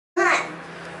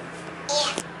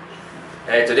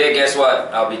Hey, today guess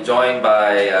what? I'll be joined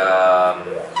by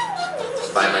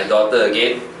my daughter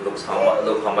again. Look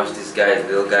how much this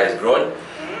little guy is grown.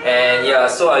 And yeah,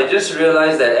 so I just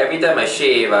realized that every time I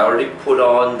shave, I already put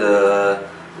on the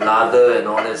lather and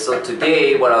all that. So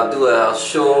today, what I'll do, I'll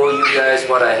show you guys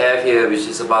what I have here, which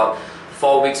is about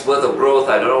 4 weeks worth of growth.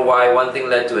 I don't know why one thing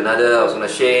led to another. I was gonna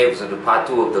shave, I was gonna do part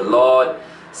 2 of the lot.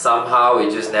 Somehow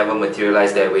it just never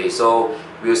materialized that way. So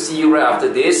we'll see you right after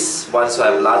this, once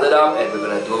I've lathered up, and we're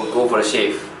gonna go for a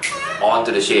shave. On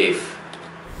to the shave.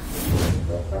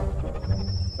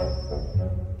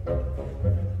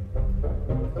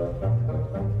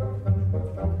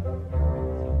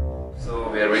 So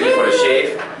we are ready for a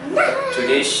shave.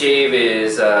 Today's shave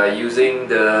is using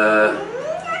the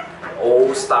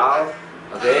old style.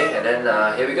 Okay, and then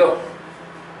here we go.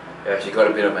 Yeah, she got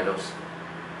a bit on my nose.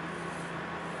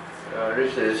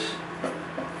 This is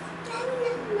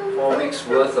 4 weeks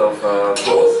worth of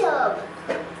growth.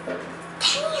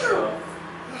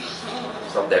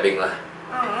 Stop dabbing lah.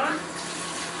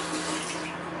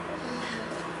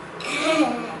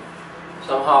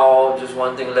 Somehow, just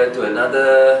one thing led to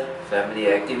another.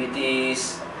 Family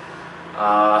activities,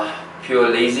 pure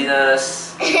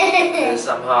laziness, and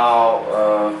somehow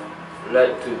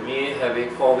led to me having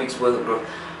 4 weeks worth of growth.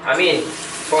 I mean,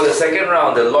 for the second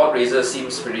round, the Lord razor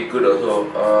seems pretty good also.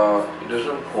 It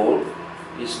doesn't pull.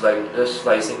 It's like just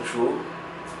slicing through,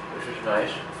 which is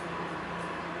nice.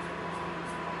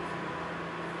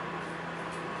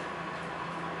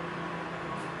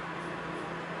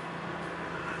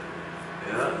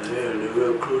 Yeah, a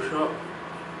little close up.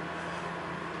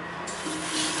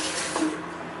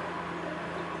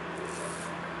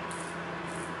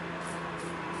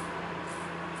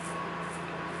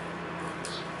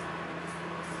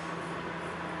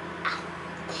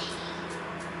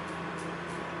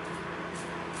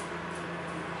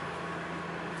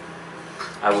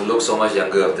 I will look so much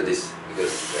younger after this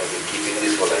because I've been keeping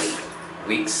this for like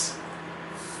weeks.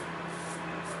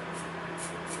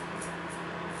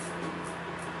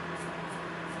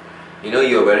 You know,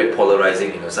 you're very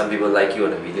polarizing. You know, some people like you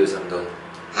on the video, some don't.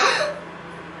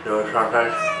 You know,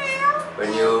 sometimes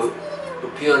when you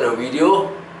appear on a video,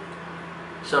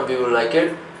 some people like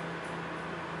it.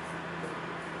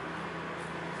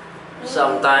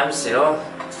 Sometimes, you know,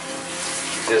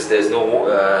 just there's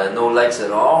no likes at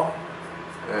all.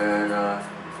 And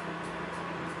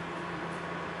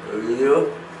the video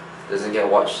doesn't get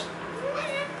watched.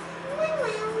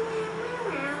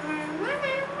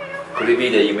 Could it be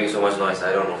that you make so much noise?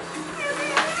 I don't know.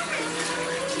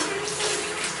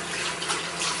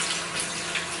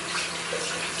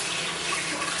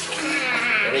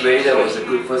 Anyway, that was a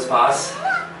good first pass.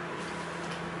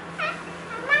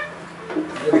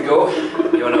 Here we go.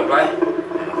 You want to apply?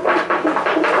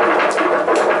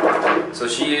 So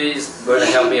she is going to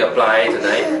help me apply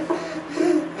tonight.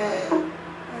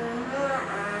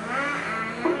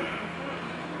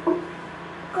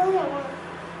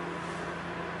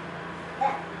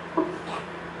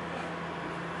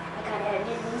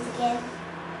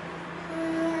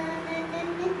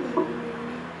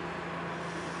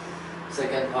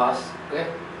 Second pass, okay?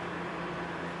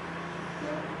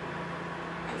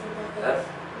 Left?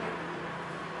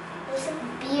 There's a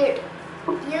beard.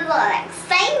 You look like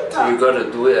Santa. You gotta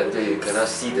do it until you cannot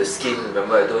see the skin.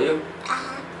 Remember I told you?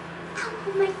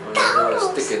 Oh my God! No, it's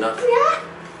thick enough.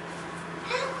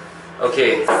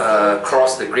 Okay,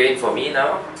 cross the grain for me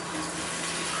now.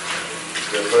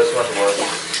 The first one was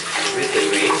with the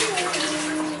grain.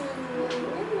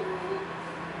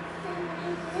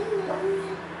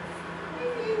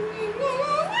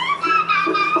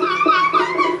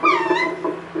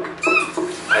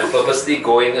 I'm purposely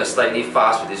going slightly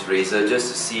fast with this razor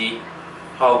just to see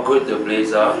how good the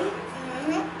blades are.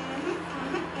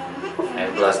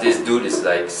 And plus this dude is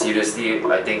like, seriously,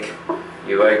 I think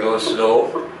if I go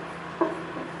slow,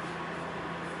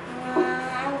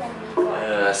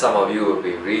 some of you will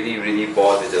be really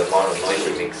bored with the amount of noise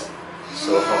it makes.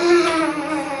 So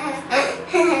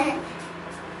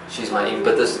she's my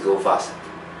impetus to go fast.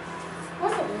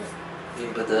 What's it mean?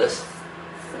 Impetus?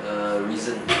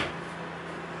 Reason.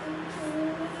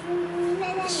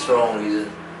 Strong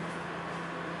reason.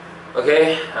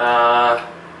 Okay,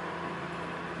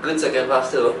 good second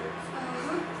pass too.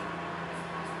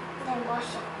 Then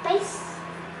wash your face.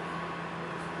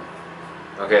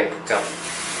 Okay, come.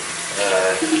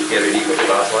 Get ready for the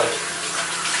last one.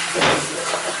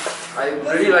 I'm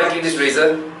really liking this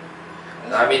razor.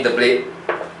 I mean the blade.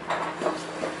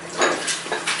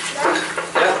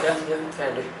 Yeah,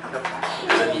 can do.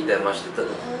 Doesn't need that much to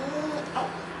turn.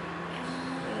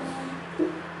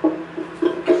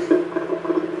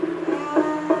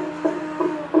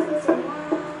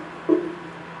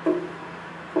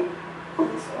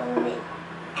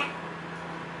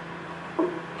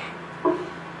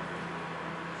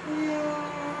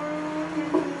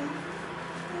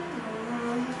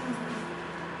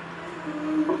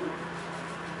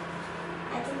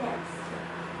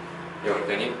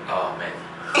 you? Oh man.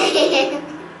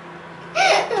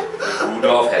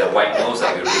 Rudolph had a white nose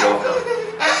like a Rudolph now.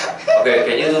 Okay,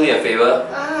 can you do me a favor?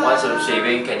 Once I'm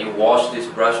shaving, can you wash this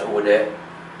brush over there?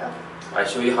 I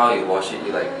show you how you wash it.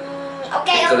 You like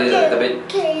Okay, tickle it a little bit,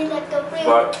 okay, like a bit.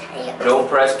 but don't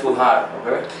press too hard.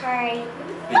 Okay? Okay.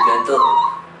 Be gentle.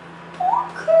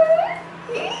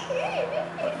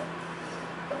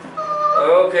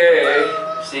 Okay,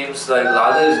 seems like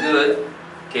lather is good.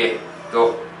 Okay,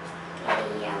 go.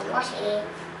 Yeah, wash it.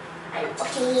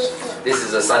 Okay. This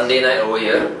is a Sunday night over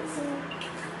here.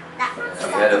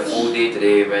 We had a full day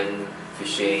today, went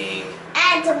fishing.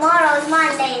 And tomorrow is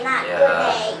Monday, not Yeah. good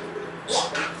day.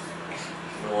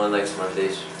 No one likes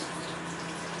Mondays.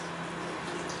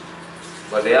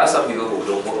 But there are some people who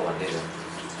don't work on Mondays.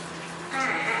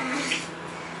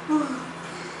 Oh,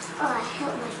 I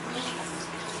hurt my face.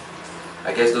 I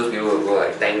guess those people will go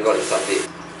like, thank God it's Sunday.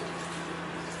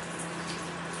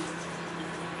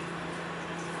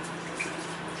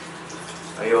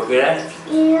 Are you okay there?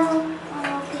 Yeah,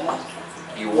 I'm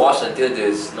okay. You wash until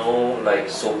there's no like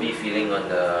soapy feeling on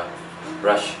the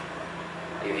brush.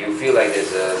 If you feel like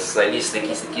there's a slightly sticky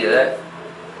like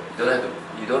that,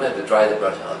 you don't have to dry the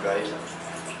brush. I'll dry it.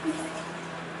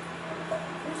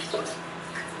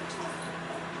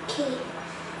 Okay,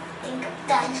 I think I'm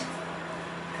done.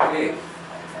 Okay.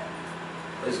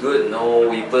 That's good. No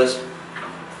weepers.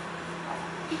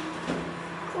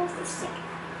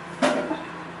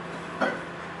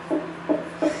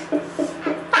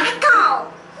 Back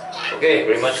off! Okay,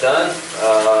 pretty much done.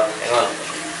 Hang on.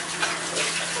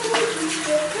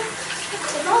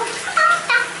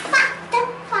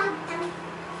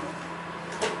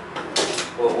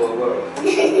 Whoa.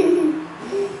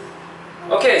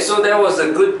 Okay, so that was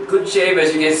a good shave.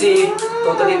 As you can see,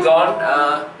 totally gone.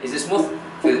 Is it smooth?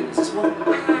 Is it smooth?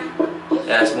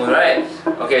 Yeah, smooth, right?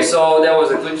 Okay, so that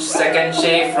was a good second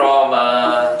shave from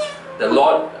the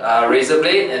Lord razor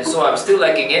blade, and so I'm still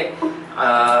liking it.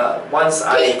 Once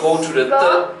I go to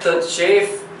the third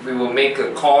shave, we will make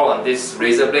a call on this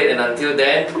razor blade, and until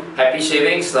then, happy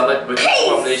shaving. Selamat berjumpa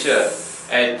from Malaysia,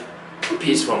 and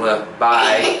peace from her.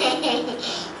 Bye.